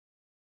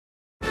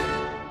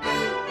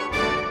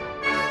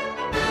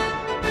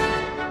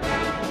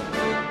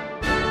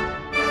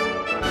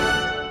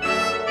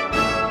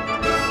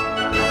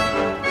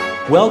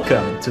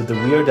Welcome to the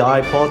Weird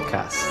Eye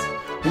podcast.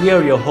 We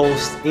are your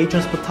hosts,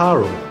 Adrian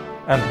Spataro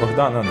and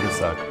Bogdan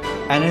Andrusak.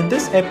 And in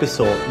this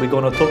episode, we're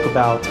going to talk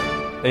about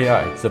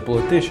AI, the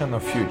politician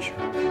of future.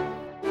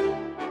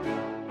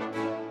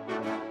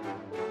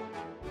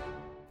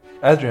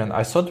 Adrian,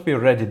 I thought we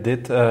already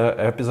did an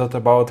episode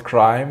about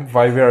crime.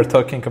 Why we are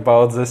talking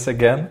about this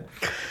again?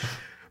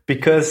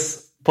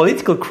 Because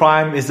political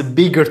crime is a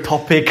bigger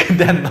topic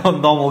than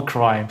normal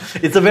crime.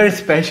 It's a very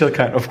special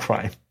kind of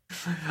crime.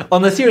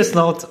 On a serious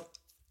note,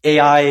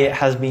 AI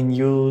has been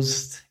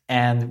used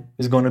and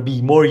is going to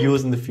be more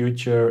used in the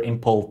future in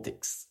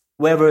politics.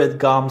 Whether it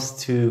comes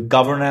to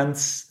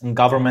governance and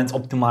governments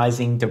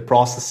optimizing their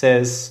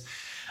processes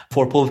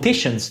for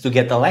politicians to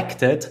get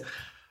elected,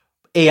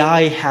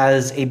 AI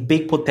has a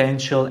big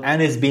potential and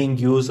is being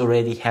used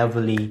already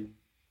heavily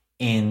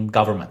in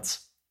governments.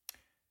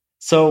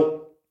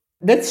 So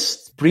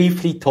let's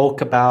briefly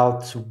talk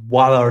about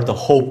what are the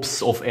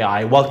hopes of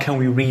AI. What can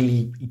we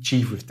really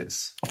achieve with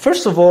this?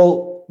 First of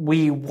all,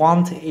 we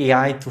want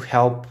AI to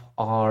help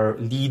our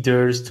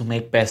leaders to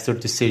make better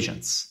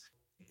decisions.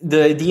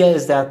 The idea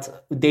is that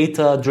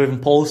data-driven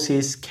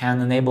policies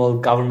can enable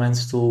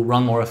governments to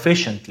run more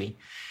efficiently.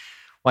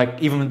 Like,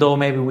 even though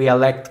maybe we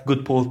elect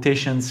good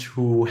politicians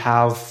who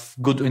have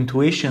good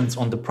intuitions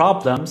on the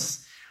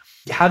problems,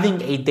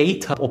 having a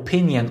data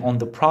opinion on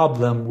the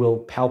problem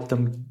will help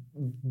them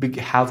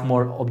have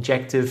more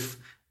objective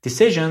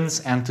decisions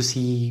and to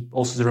see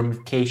also the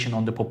ramification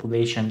on the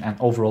population and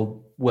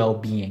overall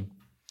well-being.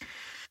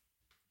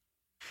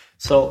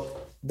 So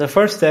the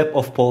first step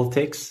of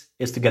politics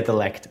is to get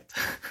elected.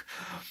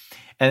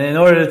 And in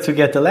order to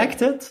get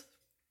elected,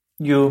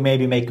 you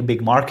maybe make a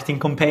big marketing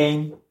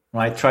campaign,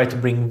 right? Try to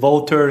bring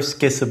voters,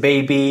 kiss a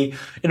baby,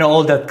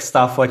 all that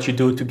stuff, what you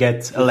do to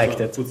get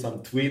elected. Put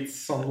some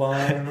tweets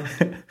online,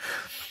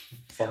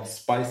 some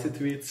spicy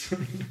tweets.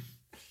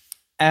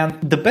 And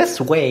the best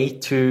way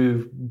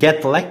to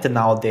get elected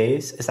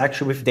nowadays is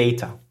actually with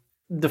data.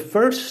 The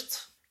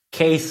first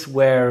case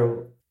where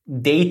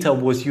data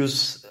was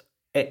used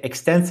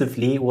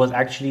extensively was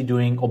actually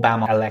during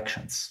Obama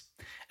elections,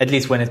 at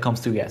least when it comes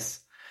to US.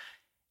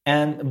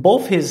 And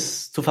both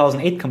his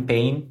 2008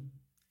 campaign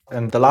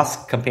and the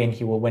last campaign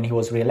when he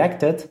was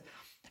reelected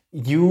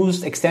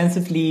used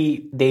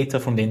extensively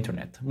data from the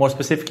internet. More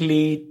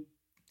specifically,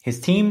 his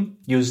team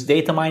used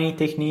data mining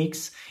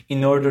techniques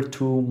in order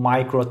to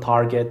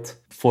micro-target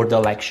for the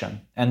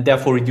election and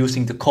therefore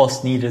reducing the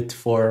cost needed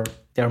for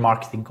their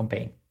marketing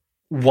campaign.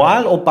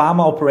 While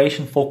Obama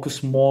operation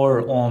focused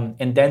more on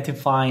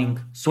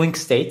identifying swing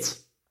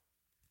states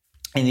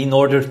and in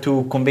order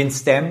to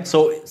convince them,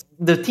 so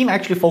the team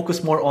actually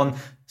focused more on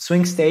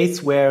swing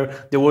states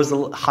where there was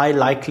a high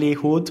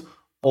likelihood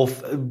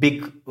of a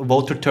big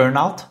voter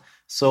turnout.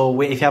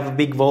 So if you have a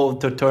big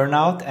voter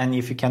turnout and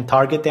if you can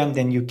target them,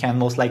 then you can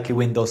most likely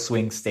win those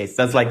swing states.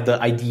 That's like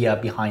the idea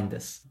behind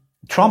this.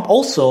 Trump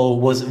also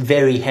was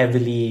very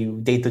heavily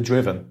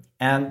data-driven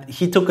and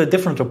he took a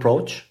different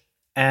approach.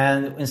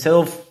 And instead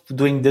of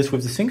doing this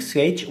with the swing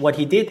stage, what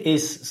he did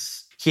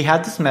is he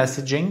had this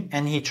messaging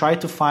and he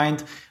tried to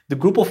find the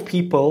group of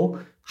people,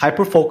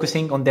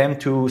 hyper-focusing on them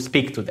to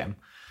speak to them.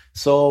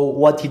 So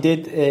what he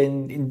did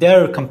in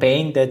their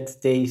campaign,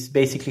 that they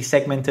basically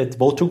segmented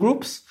voter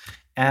groups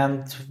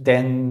and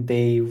then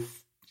they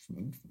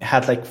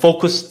had like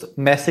focused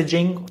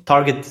messaging,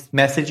 target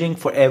messaging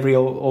for every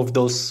of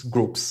those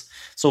groups.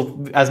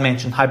 So as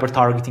mentioned,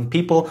 hyper-targeting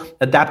people,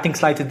 adapting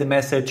slightly the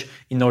message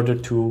in order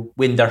to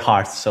win their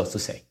hearts, so to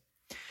say.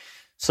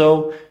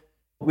 So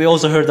we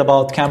also heard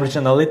about Cambridge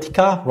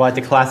Analytica, right?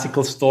 The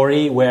classical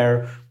story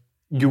where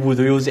you would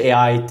use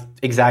AI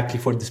exactly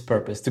for this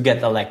purpose, to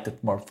get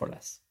elected more or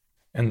less.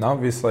 And now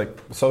with like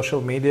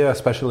social media,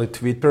 especially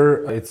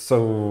Twitter,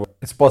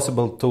 it's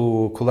possible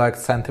to collect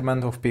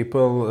sentiment of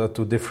people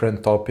to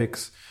different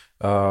topics,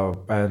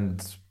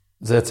 and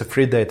that's a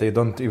free data. You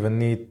don't even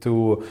need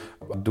to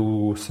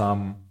do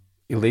some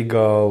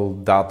illegal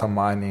data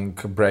mining,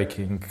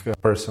 breaking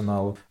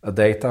personal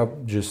data.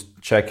 Just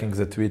checking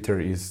the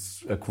Twitter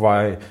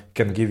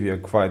can give you a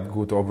quite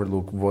good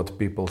overlook what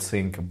people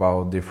think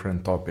about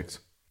different topics.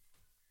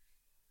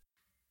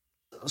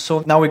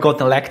 So now we got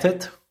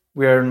elected.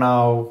 We are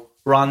now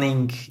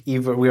running,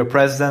 either we are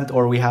president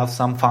or we have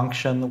some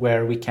function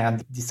where we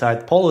can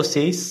decide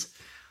policies.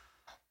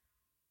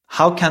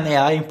 How can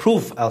AI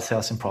improve our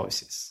sales and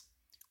policies?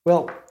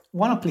 Well,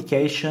 one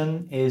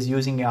application is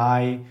using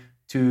AI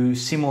to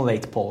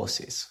simulate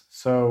policies.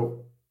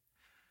 So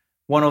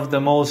one of the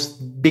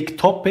most big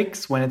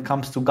topics when it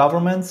comes to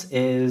governments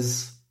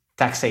is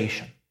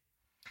taxation.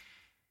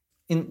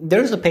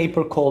 There's a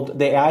paper called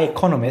The AI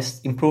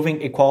Economist,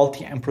 Improving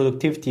Equality and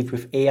Productivity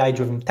with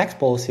AI-Driven Tax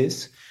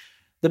Policies.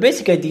 The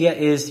basic idea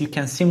is you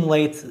can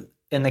simulate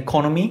an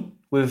economy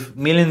with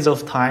millions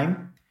of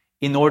time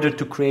in order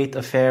to create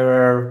a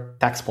fairer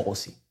tax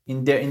policy.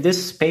 In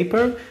this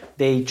paper,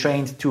 they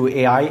trained 2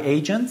 AI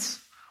agents.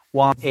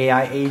 One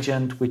AI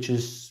agent, which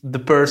is the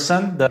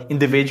person, the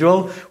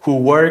individual who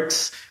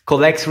works,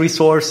 collects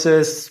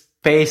resources,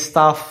 pays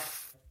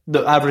stuff,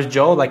 the average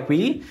Joe like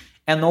we.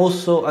 and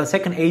also a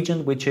second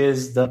agent, which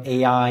is the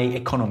AI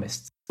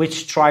economist,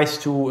 which tries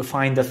to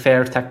find a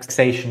fair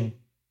taxation.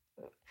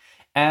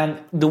 And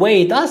the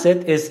way it does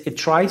it is it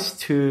tries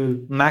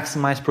to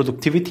maximize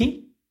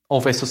productivity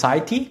of a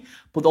society,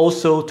 but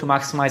also to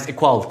maximize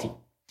equality.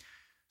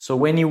 So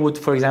when you would,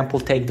 for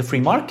example, take the free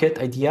market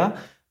idea,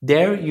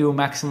 there you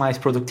maximize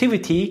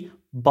productivity,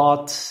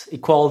 but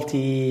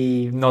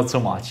equality not so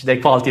much. The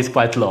equality is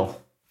quite low.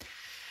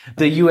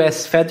 The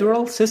US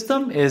federal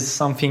system is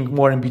something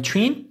more in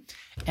between.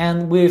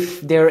 And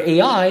with their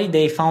AI,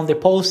 they found a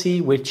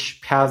policy which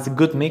has a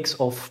good mix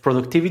of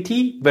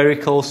productivity, very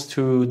close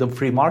to the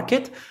free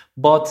market,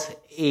 but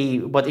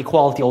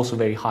equality also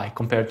very high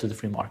compared to the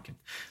free market.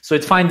 So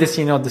it finds this,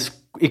 this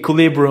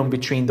equilibrium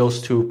between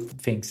those two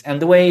things.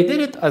 And the way it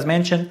did it, as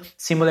mentioned,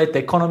 simulate the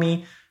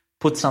economy,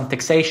 put some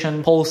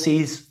taxation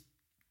policies,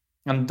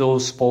 and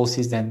those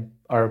policies then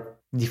are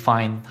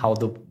define how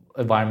the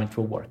environment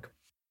will work.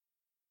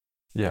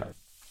 Yeah.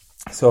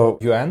 So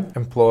UN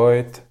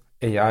employed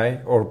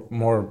AI, or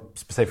more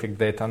specific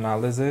data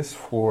analysis,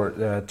 for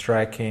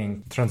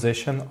tracking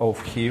transition of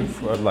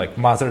HIV, like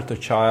mother to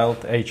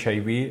child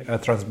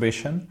HIV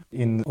transmission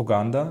in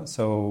Uganda.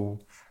 So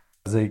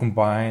they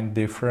combine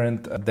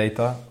different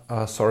data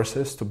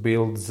sources to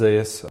build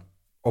this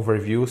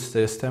overview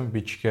system,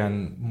 which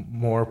can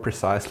more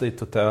precisely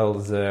to tell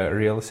the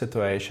real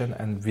situation.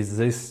 And with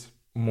this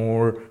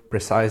more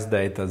precise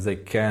data, they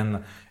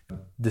can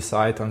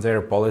decide on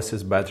their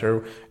policies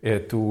better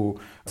to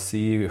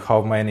see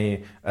how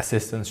many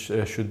assistance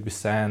should be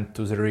sent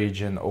to the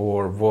region,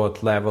 or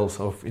what levels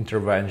of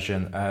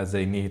intervention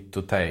they need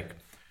to take.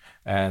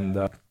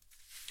 And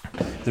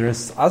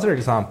there's other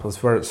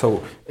examples where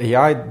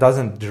AI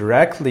doesn't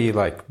directly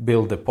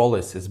build the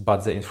policies,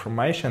 but the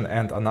information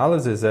and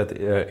analysis that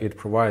it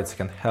provides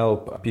can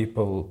help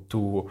people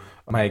to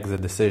make the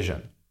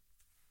decision.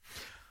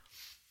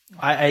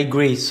 I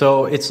agree.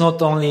 So it's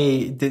not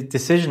only the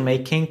decision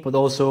making, but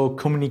also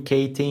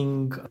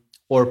communicating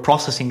or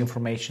processing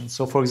information.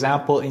 So for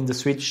example, in the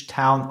Swedish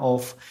town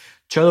of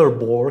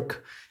Trelleborg,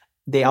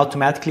 they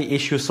automatically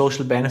issue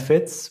social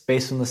benefits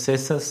based on the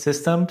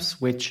systems,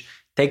 which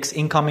takes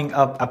incoming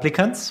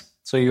applicants.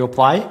 So you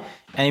apply,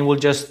 and it will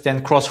just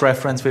then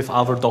cross-reference with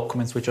other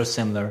documents which are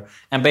similar.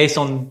 And based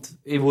on,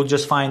 it will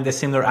just find a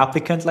similar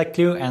applicant like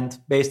you. And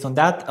based on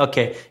that,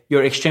 okay,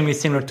 you're extremely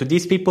similar to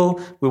these people.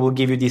 We will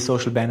give you these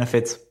social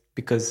benefits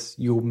because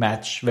you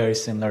match very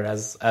similar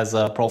as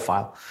a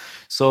profile.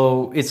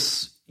 So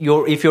if you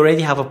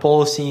already have a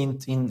policy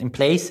in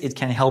place, it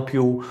can help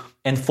you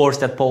enforce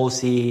that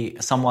policy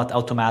somewhat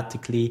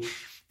automatically.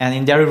 And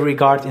in that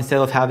regard, instead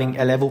of having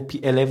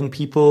 11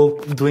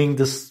 people doing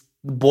this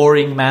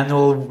boring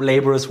manual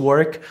laborious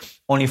work,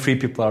 only 3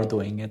 people are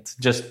doing it,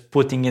 just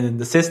putting it in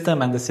the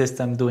system, and the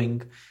system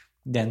doing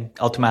then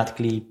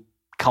automatically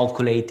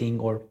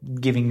calculating or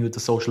giving you the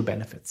social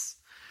benefits.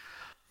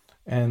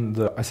 And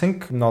I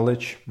think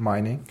knowledge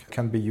mining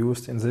can be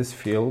used in this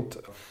field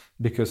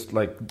because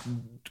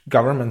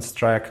governments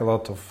track a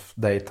lot of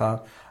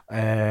data,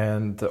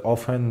 and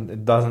often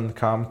it doesn't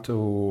come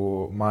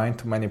to mind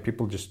to many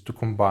people just to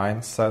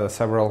combine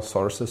several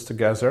sources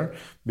together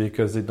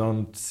because they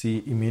don't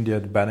see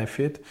immediate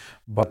benefit.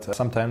 But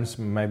sometimes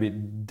maybe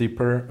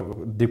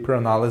deeper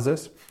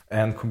analysis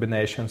and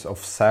combinations of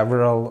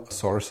several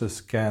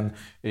sources can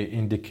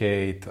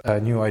indicate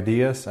new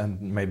ideas,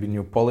 and maybe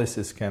new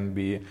policies can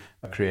be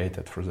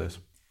created for this.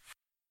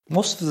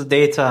 Most of the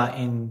data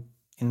in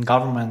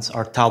governments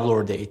are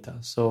tabular data.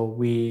 So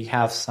we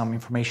have some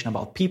information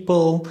about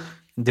people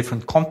in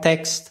different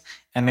contexts,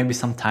 and maybe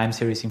some time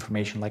series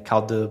information, like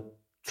how the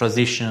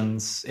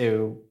transitions,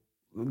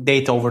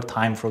 data over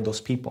time for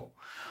those people.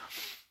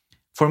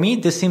 For me,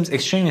 this seems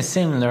extremely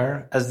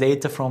similar as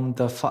data from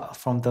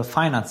the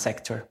finance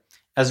sector.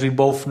 As we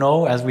both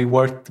know, as we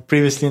worked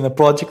previously in a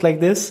project like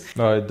this.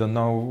 I don't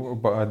know,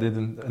 but I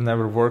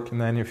never work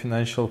in any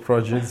financial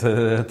projects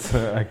that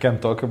I can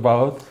talk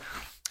about.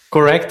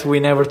 Correct. We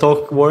never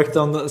worked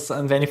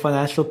on any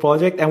financial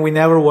project, and we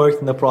never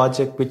worked in a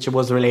project which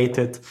was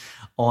related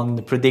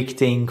on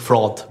predicting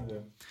fraud.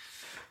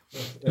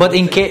 Yeah. But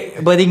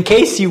in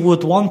case you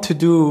would want to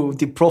do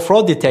the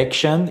fraud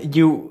detection,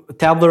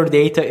 tabular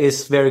data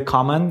is very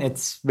common.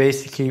 It's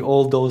basically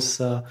all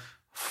those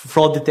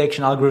fraud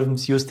detection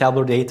algorithms use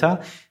tabular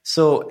data.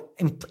 So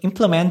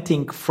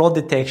implementing fraud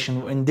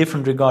detection in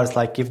different regards,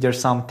 like if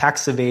there's some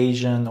tax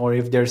evasion or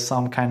if there's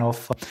some kind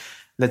of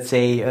let's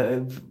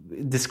say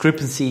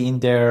discrepancy in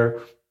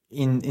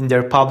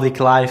their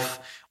public life,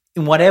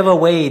 in whatever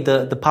way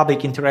the public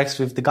interacts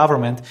with the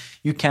government,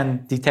 you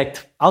can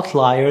detect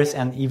outliers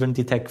and even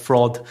detect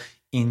fraud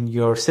in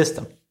your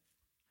system.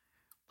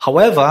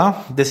 However,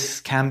 this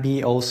can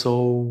be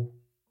also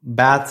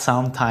bad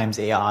sometimes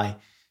AI.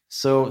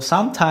 So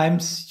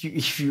sometimes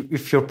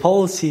if your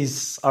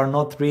policies are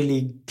not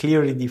really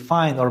clearly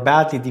defined or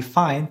badly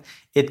defined,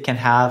 it can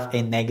have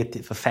a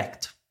negative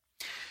effect.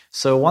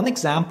 So one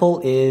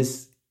example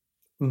is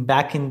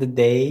back in the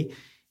day,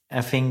 I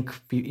think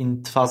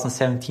in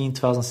 2017,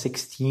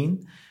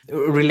 2016,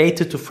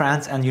 related to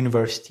France and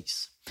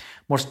universities.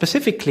 More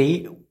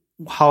specifically,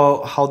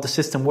 how the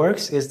system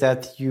works is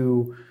that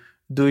you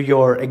do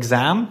your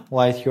exam,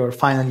 like your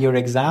final year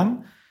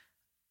exam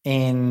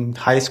in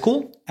high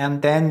school,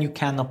 and then you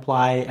can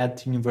apply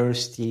at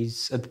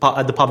universities, at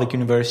the public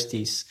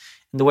universities.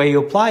 And the way you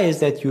apply is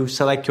that you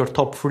select your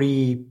top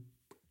 3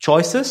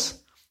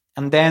 choices,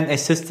 and then a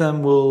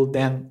system will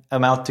then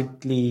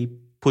automatically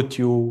put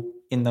you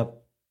in the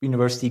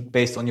university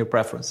based on your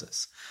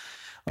preferences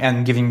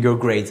and giving your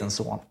grades and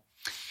so on.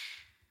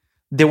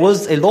 There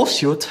was a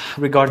lawsuit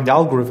regarding the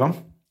algorithm,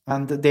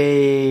 and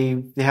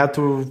they had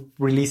to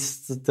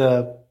release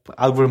the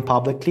algorithm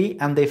publicly,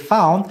 and they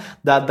found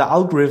that the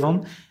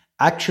algorithm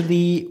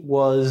actually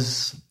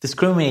was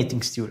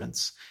discriminating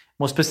students.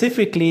 More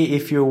specifically,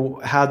 if you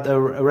had a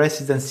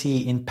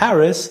residency in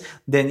Paris,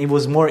 then it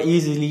was more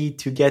easily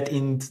to get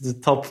into the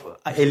top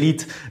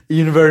elite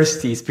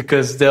universities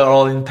because they're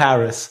all in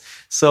Paris.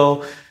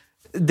 So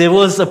there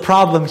was a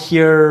problem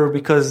here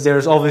because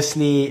there's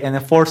obviously an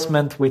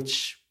enforcement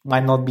which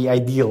might not be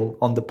ideal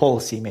on the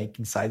policy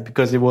making side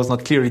because it was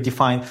not clearly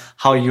defined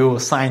how you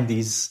assign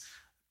these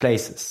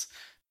places.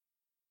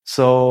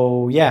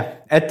 So yeah,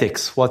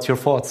 ethics, what's your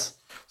thoughts?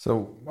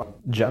 So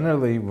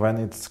generally, when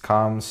it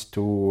comes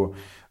to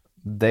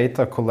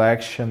data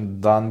collection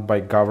done by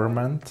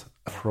government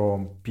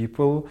from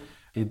people,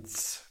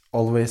 it's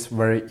always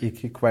very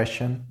icky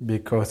question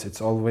because it's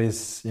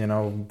always,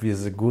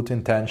 with good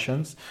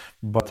intentions,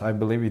 but I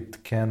believe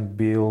it can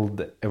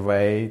build a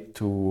way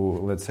to,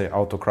 let's say,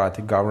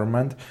 autocratic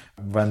government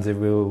when they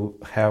will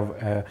have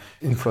a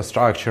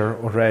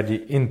infrastructure already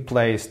in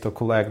place to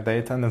collect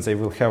data, and they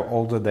will have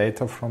all the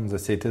data from the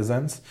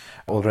citizens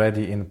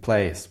already in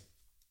place.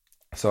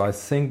 So I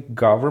think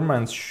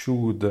governments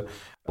should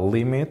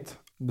limit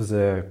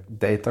the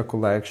data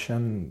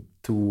collection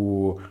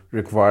to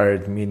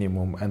required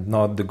minimum and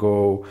not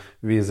go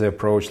with the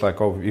approach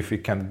like, oh, if we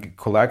can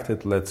collect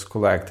it, let's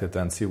collect it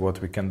and see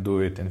what we can do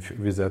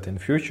with that in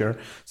future.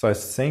 So I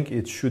think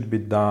it should be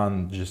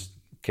done just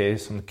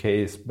case on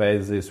case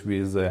basis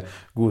with a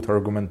good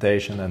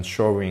argumentation and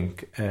showing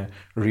a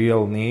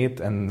real need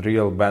and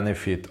real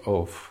benefit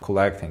of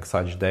collecting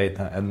such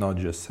data, and not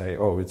just say,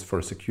 oh, it's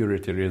for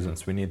security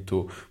reasons, we need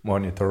to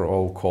monitor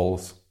all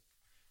calls.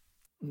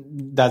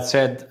 That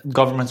said,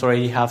 governments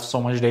already have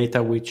so much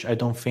data, which I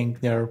don't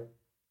think they're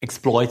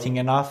exploiting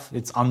enough.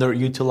 It's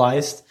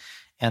underutilized.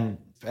 And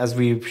as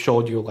we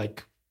showed you,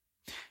 like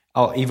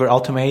either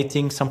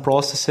automating some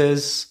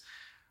processes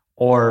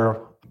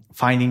or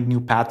finding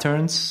new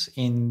patterns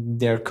in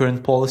their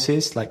current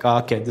policies, like,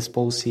 okay, this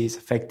policy is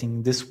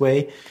affecting this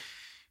way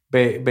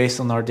based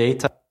on our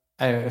data.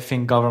 I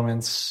think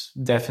governments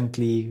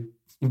definitely,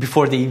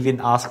 before they even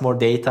ask more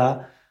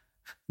data,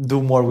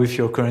 do more with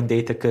your current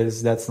data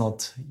because that's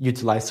not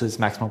utilized to its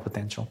maximum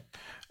potential.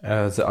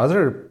 The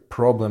other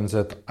problem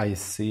that I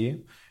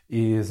see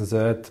is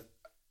that,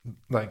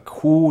 like,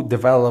 who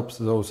develops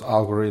those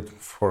algorithms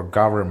for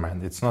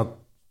government?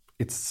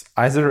 It's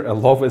either a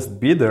lowest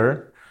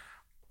bidder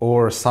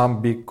or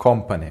some big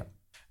company.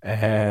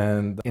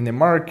 And in the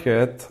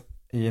market,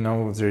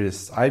 there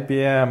is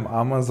IBM,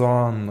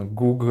 Amazon,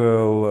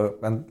 Google,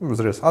 and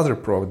there is other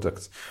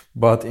products.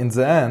 But in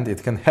the end,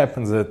 it can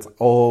happen that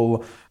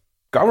all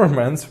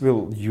governments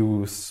will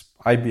use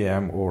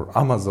IBM or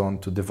Amazon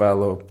to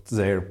develop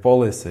their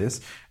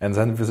policies, and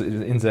then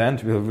in the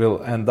end we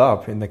will end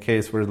up in a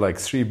case where like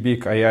 3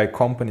 big AI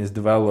companies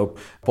develop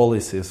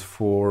policies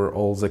for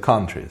all the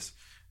countries,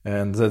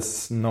 and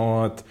that's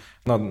not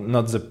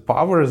the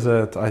power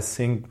that I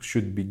think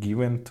should be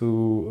given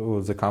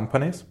to the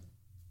companies.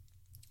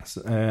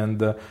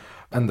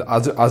 And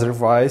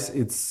otherwise,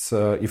 it's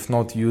if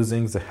not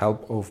using the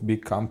help of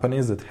big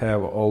companies that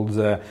have all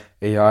the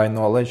AI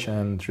knowledge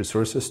and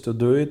resources to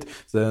do it,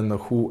 then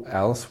who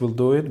else will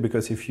do it?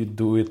 Because if you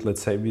do it,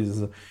 let's say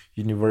with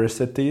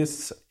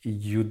universities,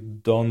 you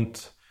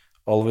don't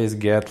always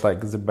get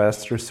like the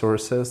best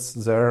resources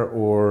there,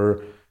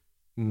 or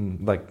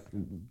like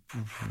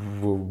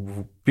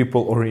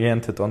people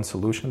oriented on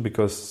solution,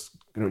 because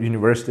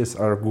universities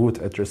are good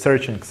at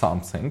researching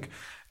something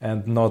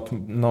and not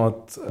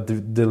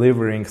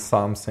delivering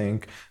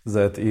something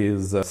that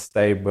is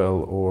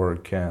stable or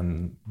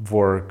can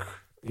work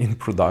in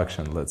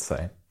production, let's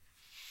say.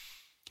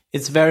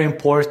 It's very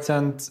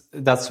important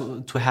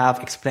to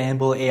have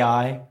explainable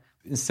AI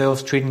instead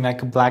of treating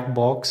like a black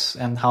box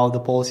and how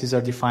the policies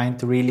are defined,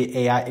 to really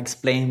AI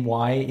explain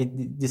why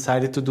it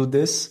decided to do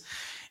this.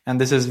 And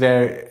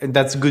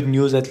that's good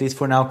news, at least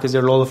for now, because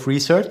there's a lot of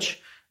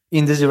research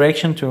in this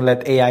direction to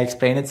let AI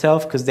explain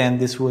itself, because then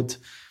this would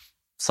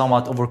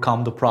somewhat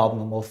overcome the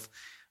problem of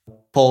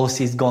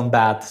policies gone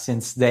bad,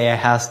 since the AI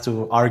has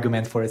to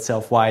argument for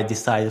itself why it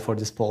decided for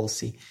this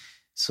policy.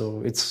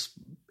 So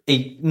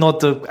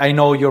I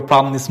know your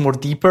problem is more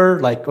deeper,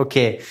 like,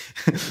 okay,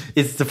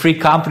 it's the free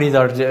companies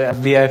are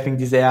having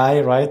this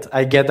AI, right?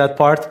 I get that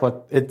part,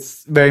 but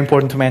it's very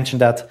important to mention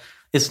that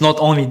it's not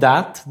only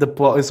that,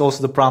 it's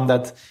also the problem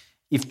that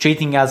if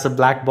treating as a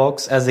black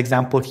box, as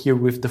example here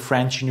with the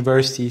French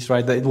universities,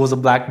 right, that it was a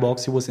black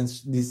box, it was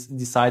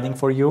deciding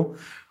for you.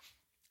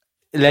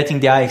 letting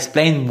the AI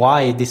explain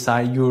why it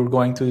decide you're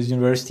going to this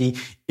university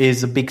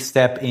is a big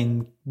step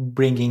in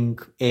bringing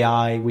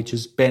AI, which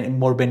is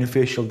more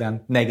beneficial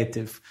than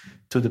negative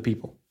to the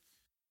people.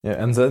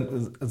 Yeah, and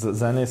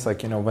then it's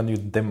like, when you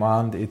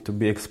demand it to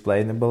be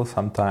explainable,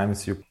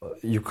 sometimes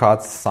you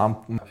cut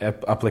some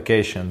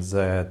applications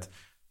that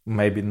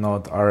maybe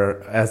not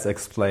are as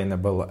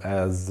explainable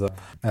as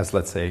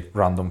let's say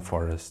random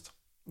forest.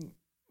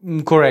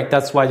 Correct.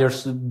 That's why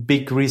there's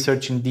big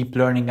research in deep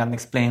learning and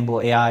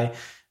explainable AI.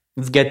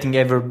 It's getting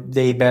every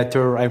day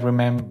better. I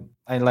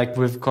like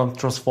with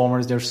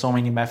transformers, there's so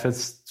many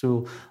methods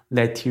to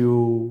let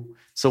you.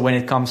 So when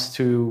it comes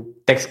to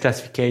text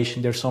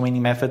classification, there's so many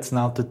methods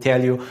now to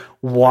tell you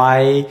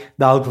why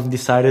the algorithm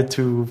decided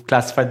to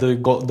classify the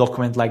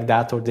document like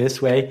that or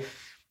this way.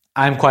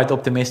 I'm quite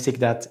optimistic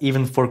that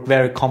even for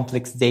very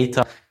complex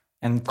data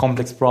and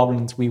complex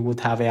problems, we would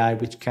have AI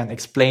which can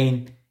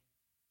explain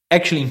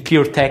actually in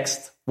clear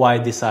text why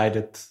it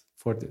decided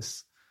for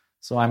this.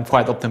 So I'm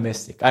quite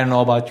optimistic. I don't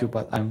know about you,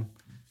 but I'm.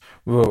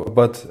 Well,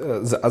 but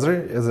the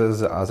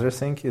other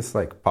thing is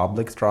like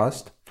public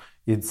trust.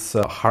 It's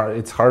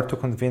hard to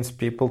convince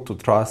people to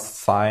trust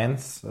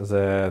science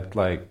that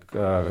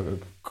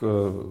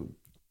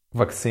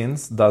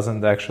vaccines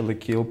doesn't actually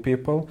kill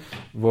people.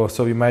 Well,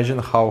 so imagine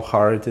how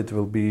hard it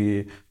will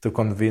be to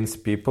convince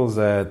people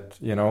that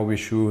we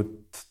should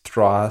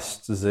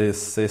trust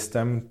this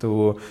system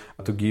to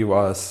give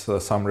us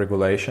some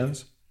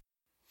regulations.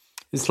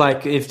 It's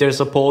like if there's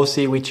a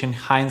policy which in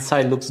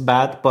hindsight looks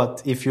bad,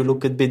 but if you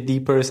look a bit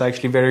deeper, it's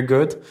actually very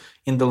good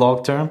in the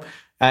long term.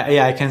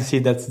 Yeah, I can see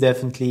that's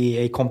definitely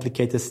a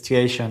complicated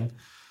situation.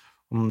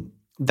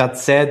 That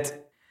said,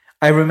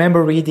 I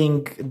remember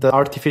reading the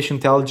artificial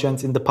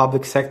intelligence in the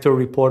public sector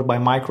report by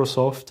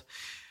Microsoft.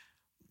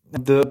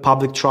 The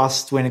public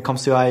trust when it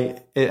comes to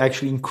AI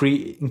actually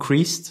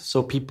increased.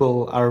 So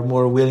people are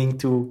more willing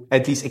to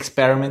at least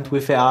experiment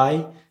with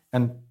AI,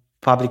 and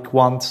public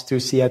wants to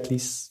see at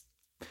least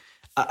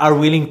are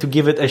willing to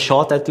give it a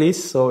shot at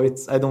least. So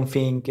I don't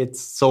think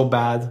it's so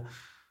bad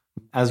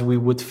as we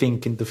would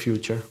think in the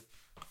future.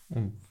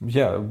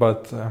 Yeah,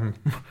 but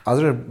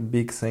other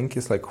big thing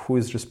is like who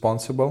is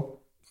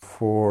responsible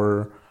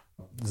for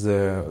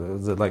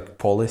the like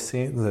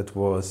policy that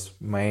was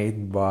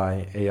made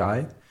by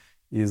AI?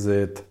 Is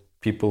it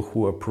people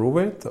who approve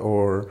it,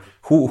 or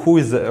who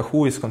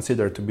is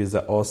considered to be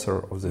the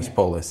author of this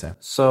policy?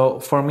 So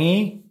for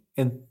me,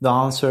 the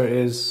answer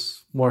is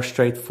more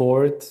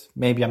straightforward.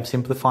 Maybe I'm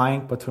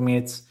simplifying, but for me,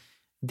 it's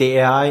the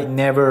AI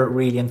never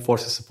really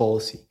enforces a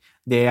policy.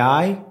 The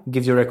AI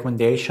gives you a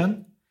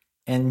recommendation,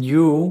 and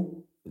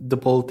you, the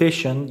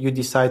politician, you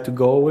decide to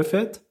go with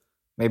it.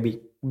 Maybe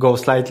go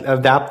slightly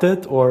adapt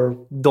it or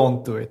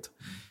don't do it.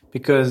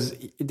 Because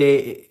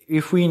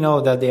if we know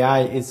that the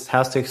AI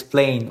has to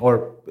explain,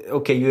 or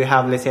okay, you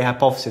have, let's say, a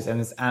hypothesis, and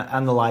it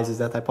analyzes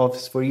that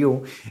hypothesis for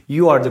you,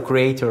 you are the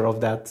creator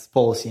of that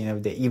policy,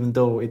 even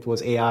though it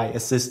was AI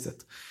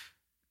assisted.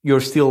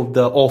 You're still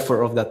the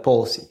author of that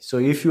policy. So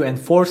if you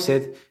enforce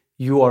it,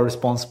 you are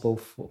responsible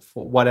for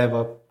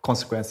whatever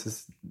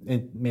consequences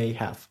it may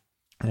have.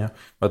 Yeah,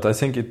 but I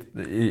think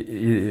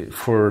it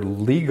for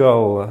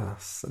legal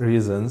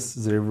reasons,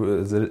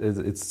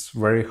 it's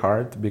very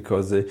hard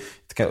because it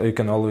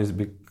can always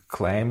be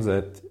claimed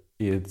that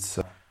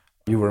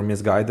you were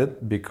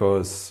misguided,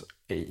 because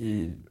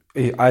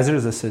either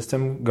the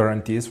system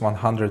guarantees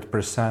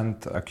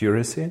 100%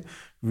 accuracy,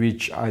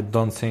 which I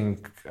don't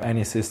think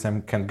any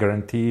system can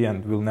guarantee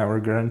and will never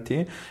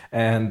guarantee.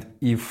 And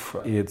if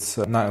it's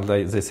not,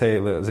 like they say,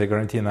 they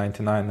guarantee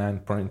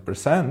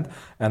 99%,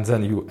 and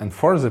then you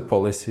enforce the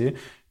policy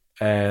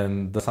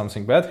and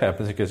something bad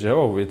happens, because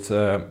it's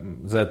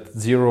that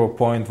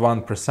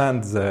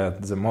 0.1%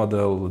 that the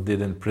model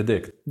didn't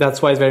predict.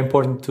 That's why it's very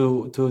important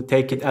to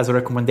take it as a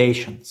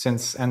recommendation,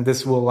 and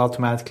this will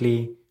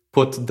automatically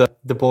put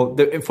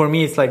for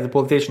me, it's like the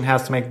politician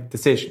has to make the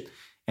decision.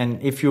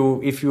 And if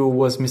you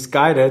was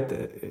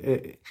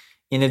misguided,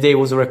 in a day it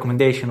was a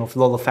recommendation of a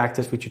lot of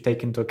factors which you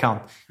take into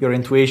account. Your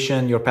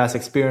intuition, your past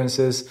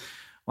experiences,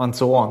 and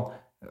so on,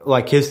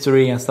 like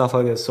history and stuff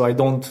like this. So I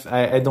don't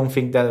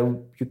think that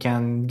you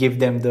can give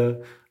them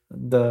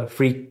the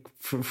free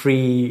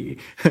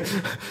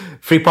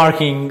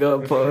parking.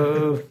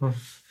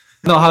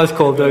 No, how it's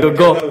called?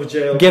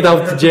 Get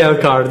out of jail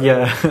card.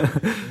 Yeah.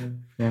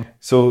 Yeah.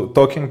 So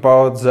talking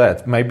about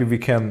that, maybe we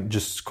can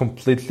just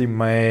completely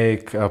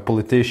make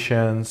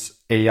politicians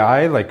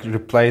AI, like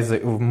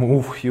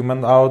move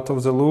human out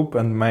of the loop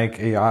and make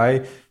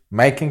AI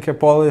making a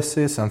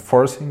policies,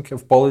 enforcing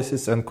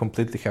policies, and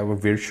completely have a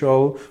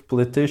virtual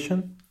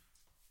politician.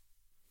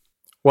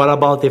 What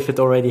about if it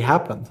already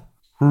happened?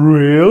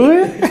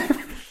 Really?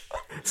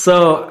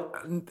 So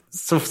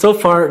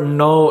far,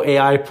 no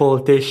AI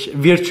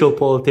virtual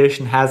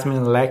politician has been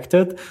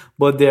elected,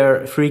 but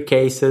there are 3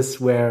 cases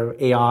where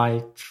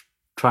AI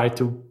tried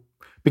to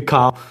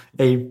become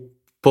a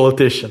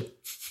politician.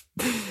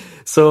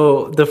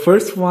 So the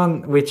first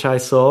one which I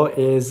saw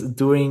is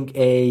during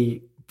a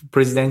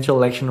presidential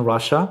election in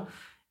Russia.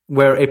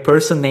 where a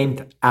person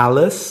named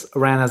Alice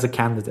ran as a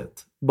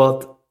candidate.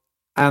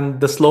 And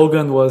the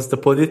slogan was the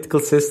political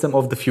system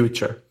of the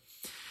future.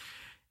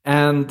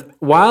 And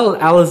while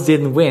Alice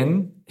didn't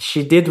win,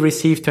 she did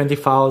receive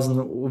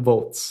 20,000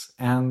 votes.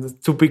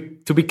 And to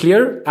be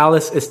clear,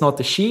 Alice is not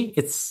a she,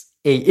 it's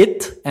a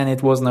it, and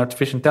it was an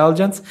artificial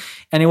intelligence.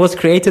 And it was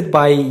created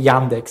by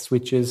Yandex,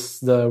 which is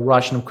the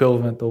Russian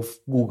equivalent of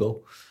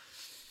Google.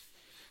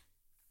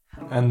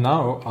 And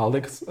now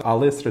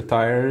Alice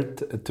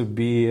retired to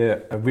be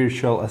a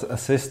virtual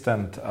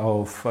assistant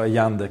of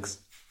Yandex.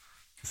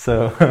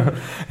 So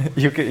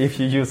if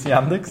you use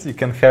Yandex, you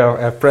can have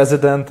a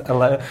president,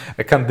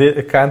 a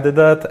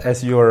candidate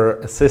as your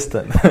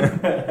assistant.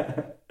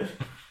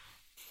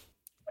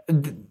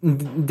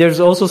 There's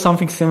also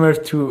something similar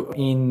to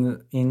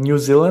in New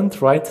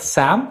Zealand, right?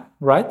 Sam,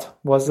 right?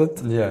 Was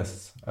it?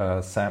 Yes,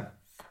 Sam.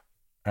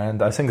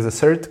 And I think the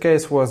third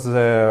case was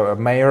the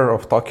mayor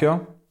of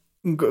Tokyo.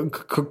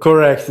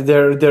 Correct.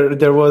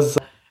 There was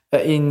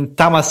in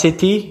Tama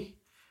City,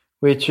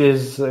 which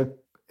is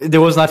there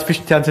was an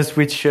artificial intelligence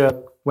which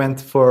went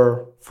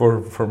for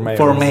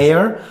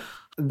mayor.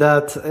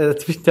 That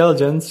artificial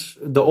intelligence,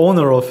 the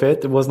owner of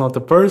it was not a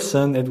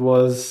person. It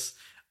was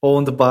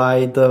owned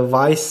by the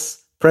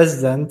vice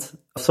president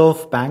of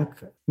SoftBank,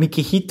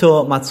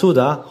 Mikihito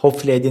Matsuda.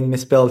 Hopefully, I didn't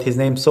misspell his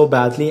name so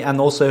badly,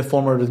 and also a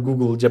former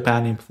Google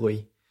Japan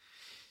employee.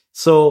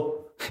 So.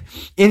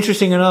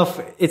 Interesting enough,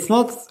 it's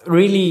not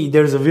really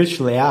there's a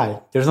virtual AI.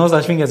 There's no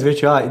such thing as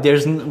virtual AI.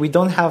 We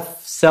don't have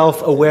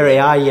self-aware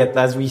AI yet,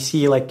 as we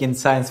see like in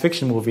science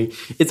fiction movie.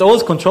 It's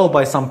always controlled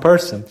by some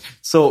person.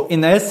 So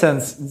in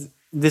essence,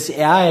 this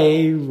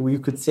AI, we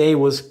could say,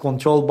 was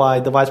controlled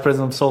by the vice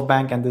president of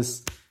SoftBank and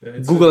this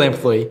Google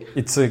employee.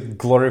 It's a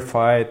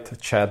glorified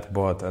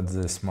chatbot at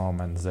this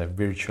moment, the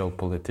virtual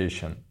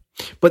politician.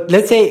 But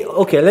let's say,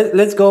 okay,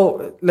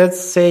 let's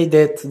say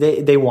that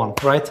they won,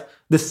 right?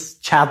 This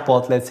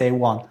chatbot, let's say,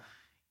 won.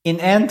 In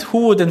end,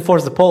 who would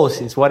enforce the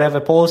policies? Whatever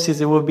policies,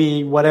 it would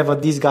be whatever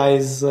these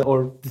guys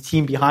or the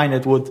team behind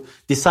it would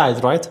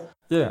decide, right?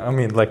 Yeah, I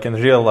mean, like in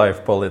real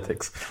life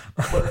politics.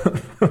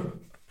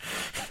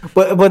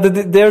 But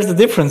there's a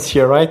difference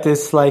here, right?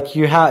 It's like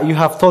you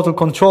have total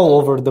control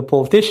over the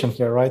politician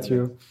here, right?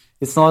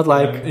 It's not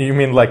like... You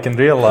mean like in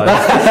real life?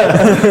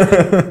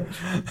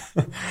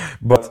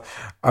 But,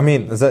 I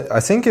mean,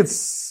 I think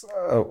it's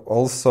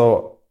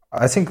also...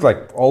 I think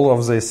like all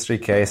of these three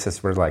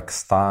cases were like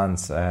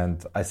stunts,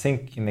 and I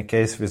think in the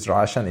case with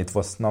Russian it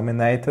was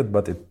nominated,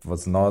 but it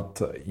was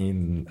not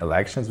in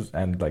elections.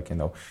 And like,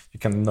 you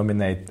can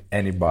nominate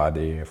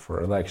anybody for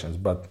elections,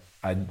 but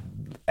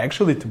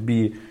to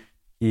be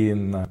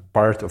in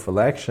part of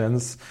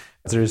elections,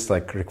 there's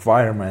like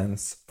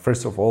requirements.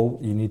 First of all,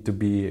 you need to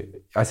be,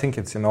 I think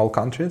it's in all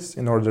countries,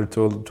 in order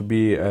to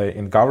be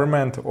in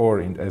government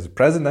or as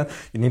president,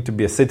 you need to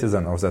be a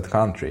citizen of that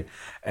country.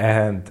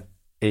 And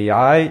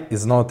AI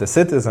is not a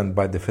citizen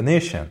by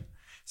definition.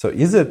 So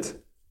is it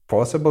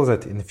possible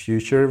that in the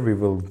future we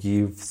will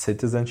give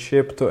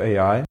citizenship to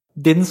AI?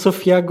 Didn't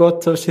Sophia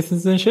got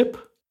citizenship?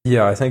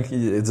 Yeah, I think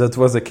that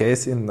was the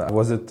case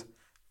was it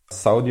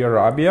Saudi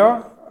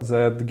Arabia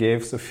that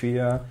gave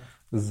Sophia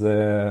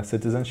the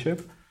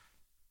citizenship?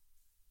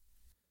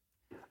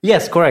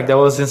 Yes, correct. That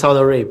was in Saudi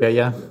Arabia,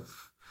 yeah.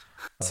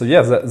 So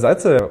yeah,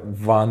 that's a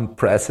one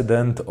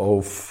precedent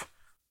of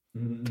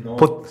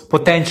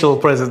potential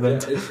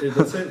president.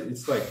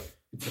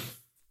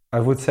 I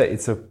would say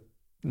it's a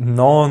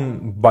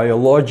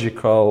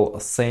non-biological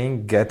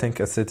thing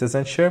getting a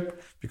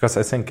citizenship, because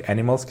I think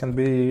animals can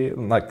be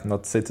like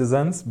not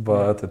citizens,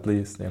 but at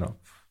least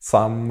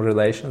some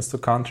relations to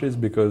countries,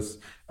 because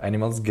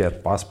animals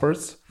get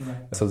passports,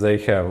 so they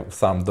have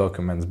some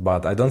documents.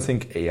 But I don't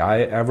think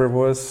AI ever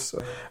was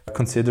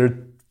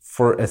considered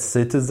for a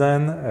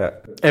citizen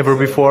ever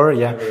before.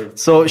 Yeah,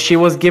 so she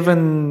was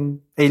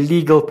given a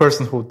legal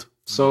personhood,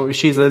 so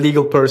she's a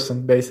legal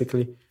person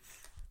basically.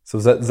 So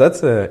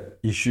that's a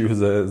issue.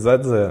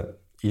 That's a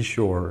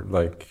issue, or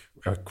like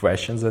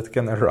questions that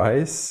can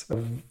arise.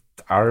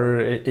 Our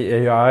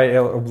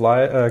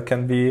AI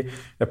can be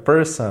a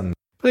person.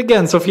 But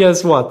again, Sophia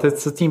is what?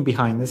 It's a team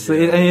behind.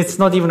 And it's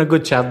not even a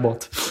good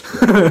chatbot.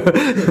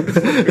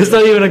 It's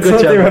not even a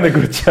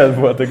good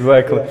chatbot,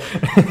 exactly.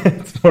 Yeah.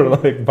 It's more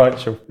like a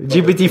bunch of...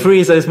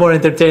 GPT-3 is more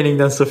entertaining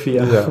than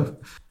Sophia.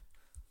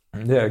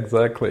 Yeah,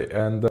 exactly.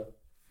 And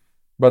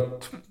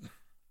but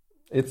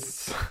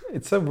it's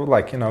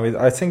like,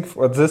 I think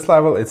at this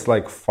level it's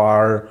like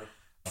far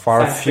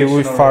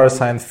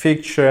science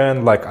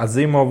fiction, like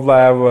Asimov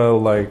level,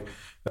 like,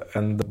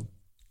 and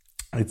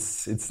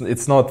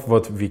it's not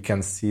what we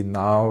can see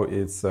now.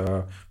 It's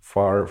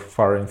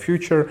far in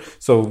future.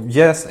 So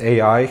yes,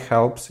 AI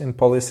helps in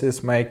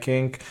policies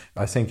making.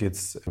 I think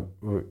it's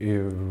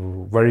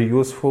very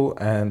useful,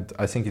 and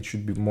I think it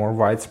should be more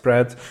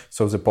widespread,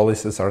 so the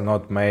policies are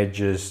not made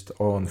just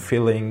on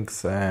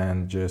feelings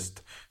and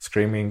just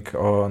screaming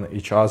on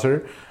each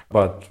other,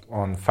 but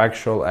on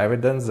factual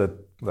evidence that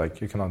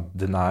like you cannot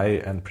deny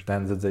and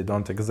pretend that they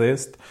don't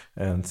exist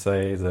and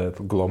say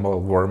that global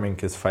warming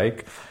is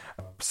fake.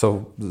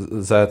 So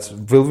that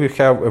will we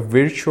have a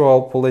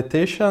virtual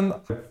politician?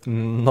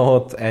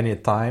 Not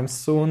anytime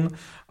soon.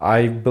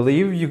 I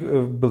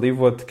believe believe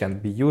what can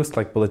be used,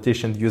 like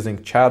politicians using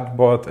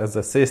chatbot as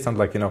assistant,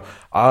 like,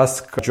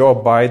 ask Joe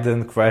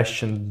Biden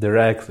question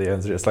directly,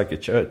 and there's like a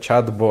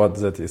chatbot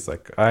that is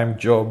like, I'm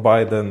Joe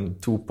Biden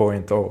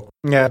 2.0.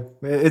 Yeah,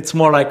 it's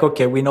more like,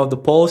 okay, we know the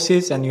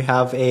policies, and you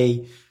have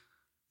a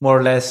more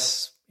or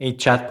less a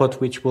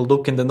chatbot which will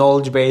look in the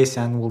knowledge base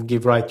and will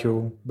give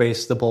you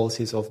based the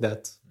policies of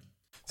that.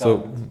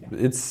 So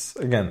it's,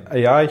 again,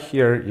 AI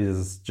here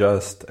is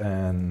just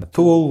a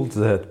tool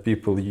that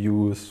people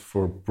use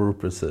for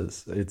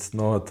purposes. It's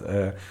not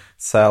a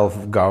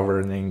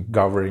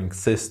governing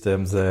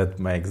system that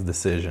makes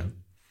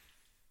decision.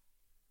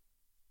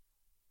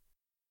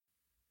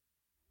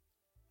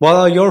 What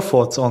are your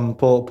thoughts on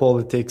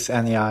politics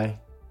and AI?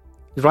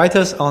 Write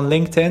us on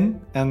LinkedIn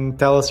and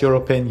tell us your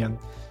opinion.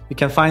 You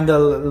can find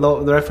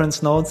the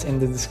reference notes in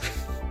the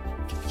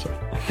description.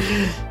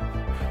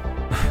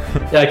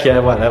 Yeah, okay,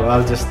 whatever.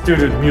 I'll just do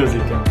the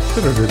music.